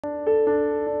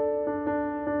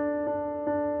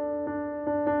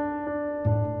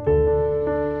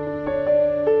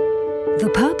The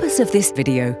purpose of this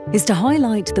video is to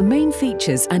highlight the main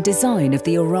features and design of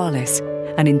the Auralis,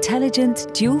 an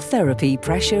intelligent dual therapy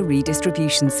pressure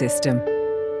redistribution system.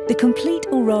 The complete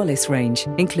Auralis range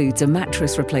includes a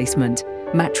mattress replacement,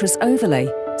 mattress overlay,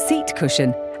 seat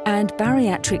cushion and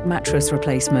bariatric mattress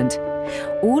replacement,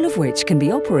 all of which can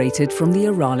be operated from the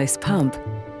Auralis pump.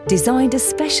 Designed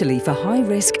especially for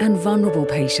high-risk and vulnerable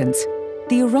patients,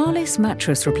 the Auralis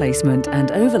mattress replacement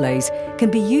and overlays can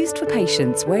be used for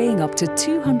patients weighing up to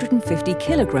 250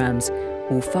 kilograms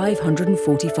or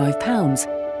 545 pounds.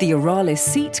 The Auralis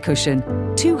seat cushion,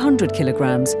 200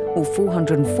 kilograms or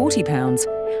 440 pounds,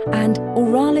 and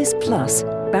Auralis Plus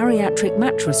bariatric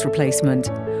mattress replacement,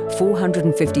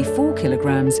 454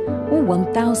 kilograms or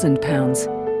 1,000 pounds.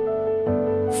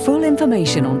 Full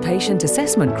information on patient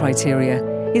assessment criteria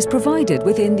is provided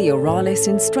within the Auralis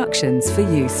instructions for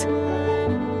use.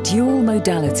 Dual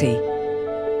modality,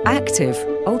 active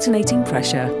alternating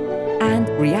pressure and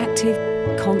reactive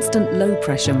constant low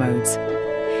pressure modes.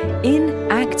 In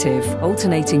active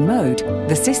alternating mode,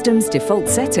 the system's default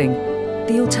setting,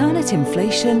 the alternate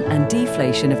inflation and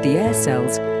deflation of the air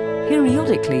cells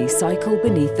periodically cycle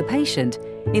beneath the patient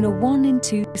in a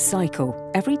 1-in-2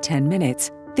 cycle every 10 minutes.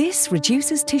 This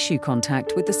reduces tissue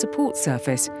contact with the support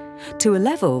surface to a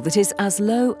level that is as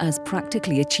low as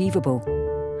practically achievable.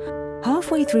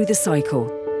 Halfway through the cycle,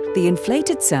 the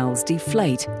inflated cells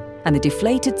deflate and the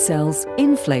deflated cells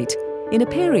inflate in a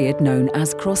period known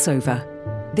as crossover.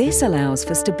 This allows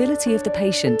for stability of the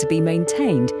patient to be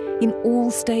maintained in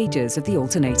all stages of the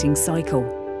alternating cycle.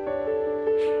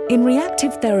 In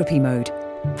reactive therapy mode,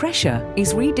 pressure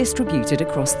is redistributed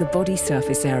across the body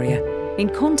surface area in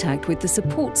contact with the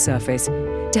support surface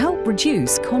to help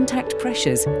reduce contact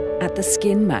pressures at the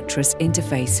skin mattress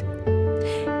interface.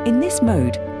 In this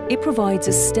mode, it provides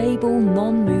a stable,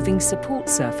 non-moving support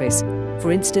surface,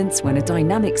 for instance when a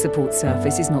dynamic support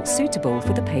surface is not suitable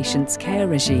for the patient's care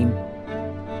regime.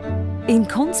 In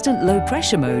constant low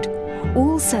pressure mode,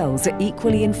 all cells are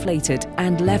equally inflated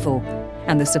and level,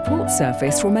 and the support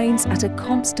surface remains at a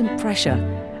constant pressure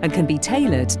and can be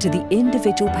tailored to the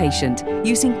individual patient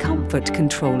using comfort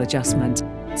control adjustment,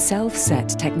 self-set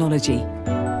technology.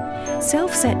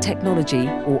 Self-set technology,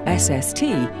 or SST,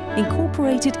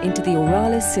 incorporated into the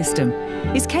Auralis system,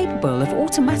 is capable of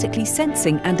automatically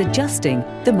sensing and adjusting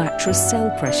the mattress cell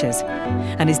pressures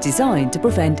and is designed to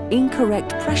prevent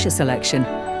incorrect pressure selection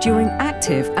during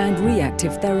active and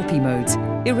reactive therapy modes,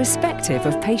 irrespective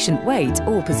of patient weight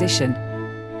or position.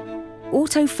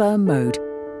 Auto-firm mode.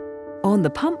 On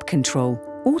the pump control,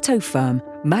 auto-firm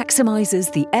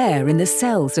maximizes the air in the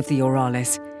cells of the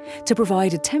Auralis to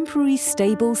provide a temporary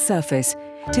stable surface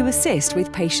to assist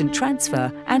with patient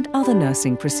transfer and other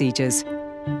nursing procedures.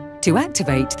 To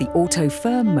activate the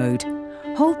auto-firm mode,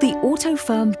 hold the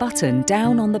auto-firm button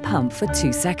down on the pump for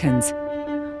 2 seconds.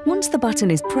 Once the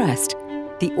button is pressed,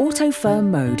 the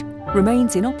auto-firm mode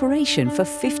remains in operation for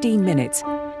 15 minutes,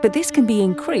 but this can be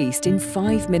increased in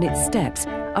 5-minute steps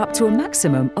up to a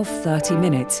maximum of 30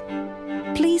 minutes.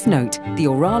 Please note the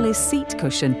Auralis seat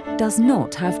cushion does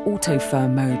not have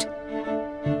auto-firm mode.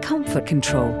 Comfort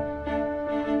control.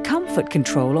 Comfort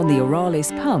control on the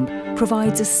Auralis pump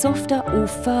provides a softer or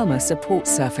firmer support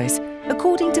surface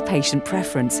according to patient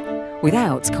preference,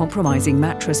 without compromising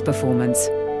mattress performance.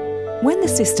 When the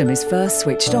system is first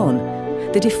switched on,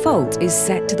 the default is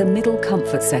set to the middle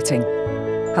comfort setting.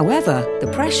 However,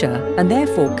 the pressure and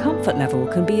therefore comfort level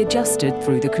can be adjusted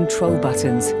through the control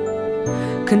buttons.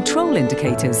 Control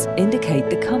indicators indicate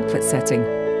the comfort setting.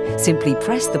 Simply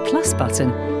press the plus button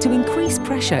to increase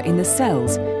pressure in the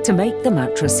cells to make the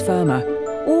mattress firmer,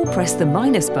 or press the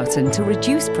minus button to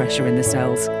reduce pressure in the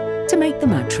cells to make the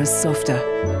mattress softer.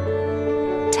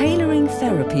 Tailoring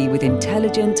therapy with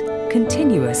intelligent,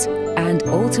 continuous and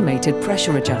automated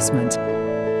pressure adjustment.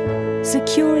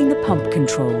 Securing the pump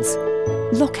controls.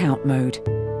 Lockout mode.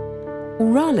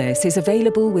 Auralis is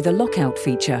available with a lockout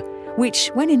feature, which,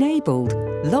 when enabled,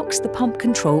 locks the pump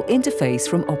control interface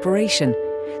from operation,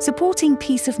 supporting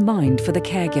peace of mind for the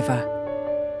caregiver.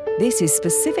 This is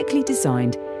specifically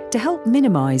designed to help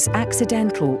minimize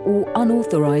accidental or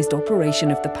unauthorized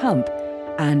operation of the pump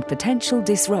and potential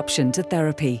disruption to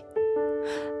therapy.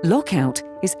 Lockout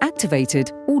is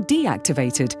activated or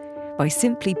deactivated by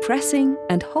simply pressing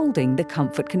and holding the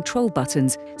comfort control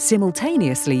buttons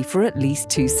simultaneously for at least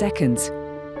 2 seconds.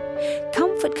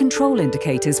 Comfort control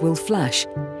indicators will flash,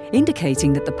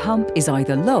 indicating that the pump is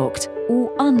either locked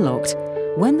or unlocked.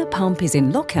 When the pump is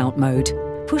in lockout mode,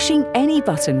 pushing any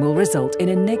button will result in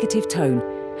a negative tone,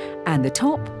 and the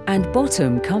top and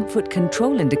bottom comfort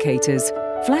control indicators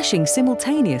flashing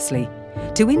simultaneously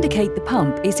to indicate the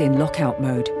pump is in lockout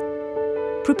mode.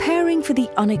 Preparing for the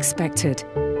unexpected.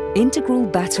 Integral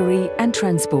battery and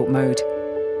transport mode.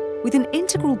 With an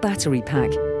integral battery pack,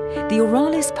 the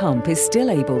Auralis pump is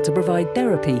still able to provide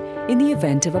therapy in the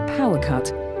event of a power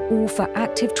cut or for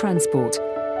active transport,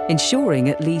 ensuring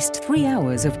at least 3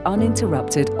 hours of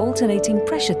uninterrupted alternating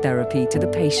pressure therapy to the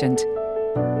patient.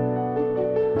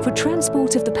 For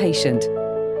transport of the patient,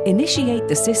 initiate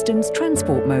the system's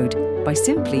transport mode by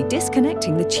simply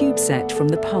disconnecting the tube set from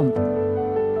the pump.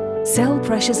 Cell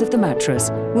pressures of the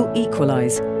mattress will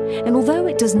equalize, and although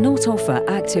it does not offer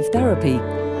active therapy,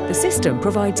 the system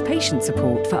provides patient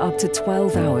support for up to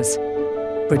 12 hours,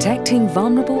 protecting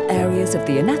vulnerable areas of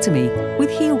the anatomy with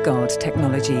HealGuard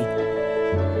technology.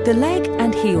 The leg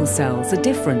and heel cells are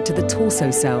different to the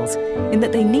torso cells in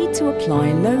that they need to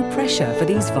apply low pressure for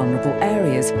these vulnerable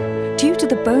areas due to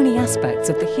the bony aspects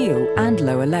of the heel and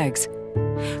lower legs.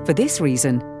 For this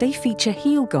reason, they feature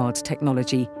HealGuard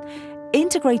technology,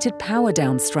 integrated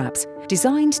power-down straps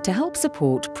designed to help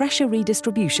support pressure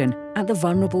redistribution at the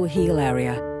vulnerable heel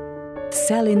area.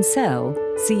 Cell-in-cell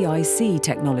CIC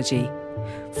technology.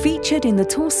 Featured in the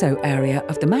torso area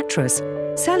of the mattress,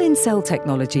 cell-in-cell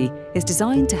technology is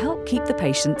designed to help keep the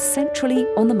patient centrally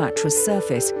on the mattress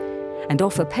surface and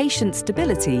offer patient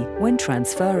stability when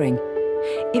transferring.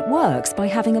 It works by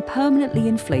having a permanently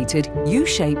inflated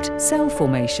U-shaped cell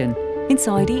formation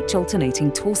inside each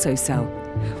alternating torso cell,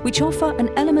 which offer an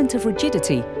element of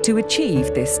rigidity to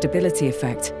achieve this stability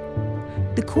effect.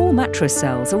 The core mattress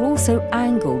cells are also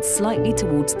angled slightly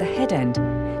towards the head end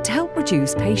to help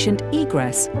reduce patient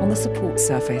egress on the support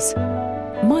surface.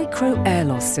 Micro air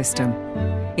loss system.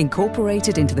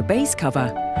 Incorporated into the base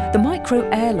cover, the micro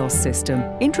air loss system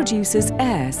introduces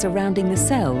air surrounding the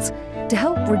cells to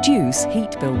help reduce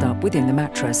heat buildup within the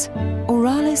mattress.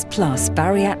 Auralis Plus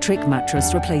Bariatric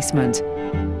Mattress Replacement.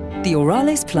 The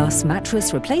Auralis Plus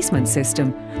mattress replacement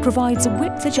system provides a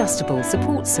width-adjustable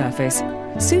support surface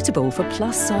suitable for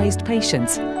plus-sized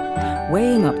patients,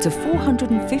 weighing up to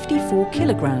 454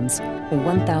 kilograms or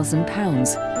 1,000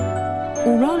 pounds.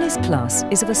 Auralis Plus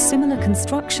is of a similar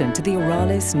construction to the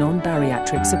Auralis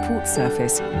non-bariatric support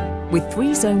surface, with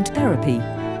 3-zoned therapy,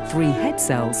 3 head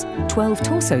cells, 12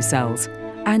 torso cells,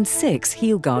 and 6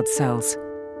 HealGuard cells.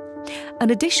 An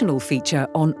additional feature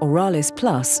on Auralis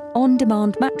Plus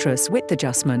on-demand mattress width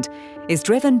adjustment is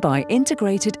driven by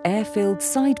integrated air-filled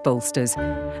side bolsters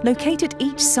located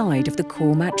each side of the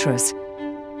core mattress.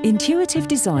 Intuitive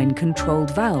design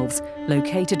controlled valves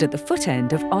located at the foot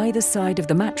end of either side of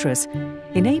the mattress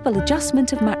enable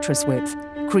adjustment of mattress width,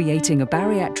 creating a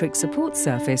bariatric support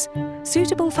surface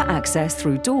suitable for access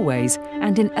through doorways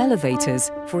and in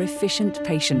elevators for efficient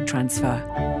patient transfer.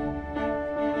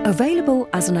 Available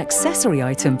as an accessory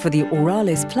item for the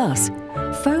Auralis Plus,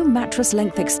 foam mattress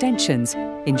length extensions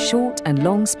in short and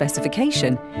long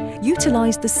specification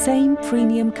utilise the same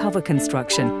premium cover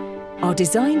construction, are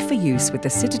designed for use with the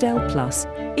Citadel Plus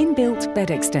inbuilt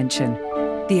bed extension.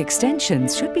 The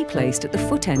extensions should be placed at the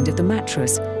foot end of the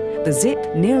mattress, the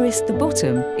zip nearest the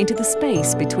bottom into the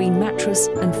space between mattress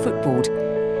and footboard,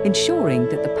 ensuring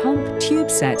that the pump tube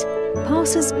set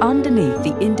passes underneath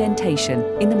the indentation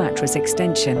in the mattress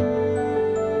extension.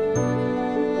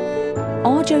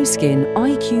 Arjo Skin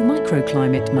IQ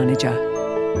Microclimate Manager.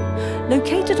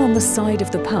 Located on the side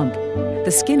of the pump,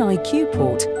 the Skin IQ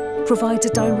port provides a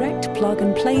direct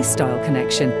plug-and-play style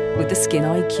connection with the Skin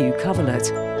IQ coverlet.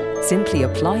 Simply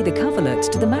apply the coverlet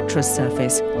to the mattress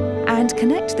surface and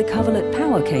connect the coverlet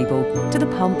power cable to the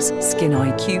pump's Skin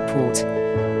IQ port.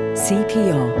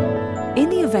 CPR. In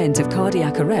the event of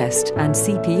cardiac arrest and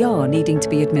CPR needing to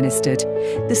be administered,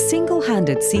 the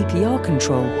single-handed CPR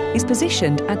control is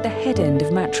positioned at the head end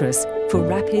of mattress for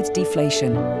rapid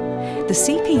deflation. The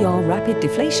CPR rapid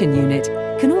deflation unit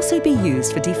can also be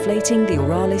used for deflating the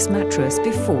Auralis mattress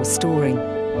before storing.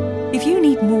 If you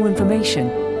need more information,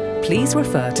 please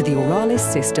refer to the Auralis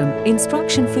System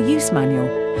Instruction for Use Manual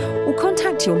or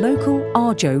contact your local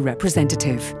Arjo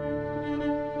representative.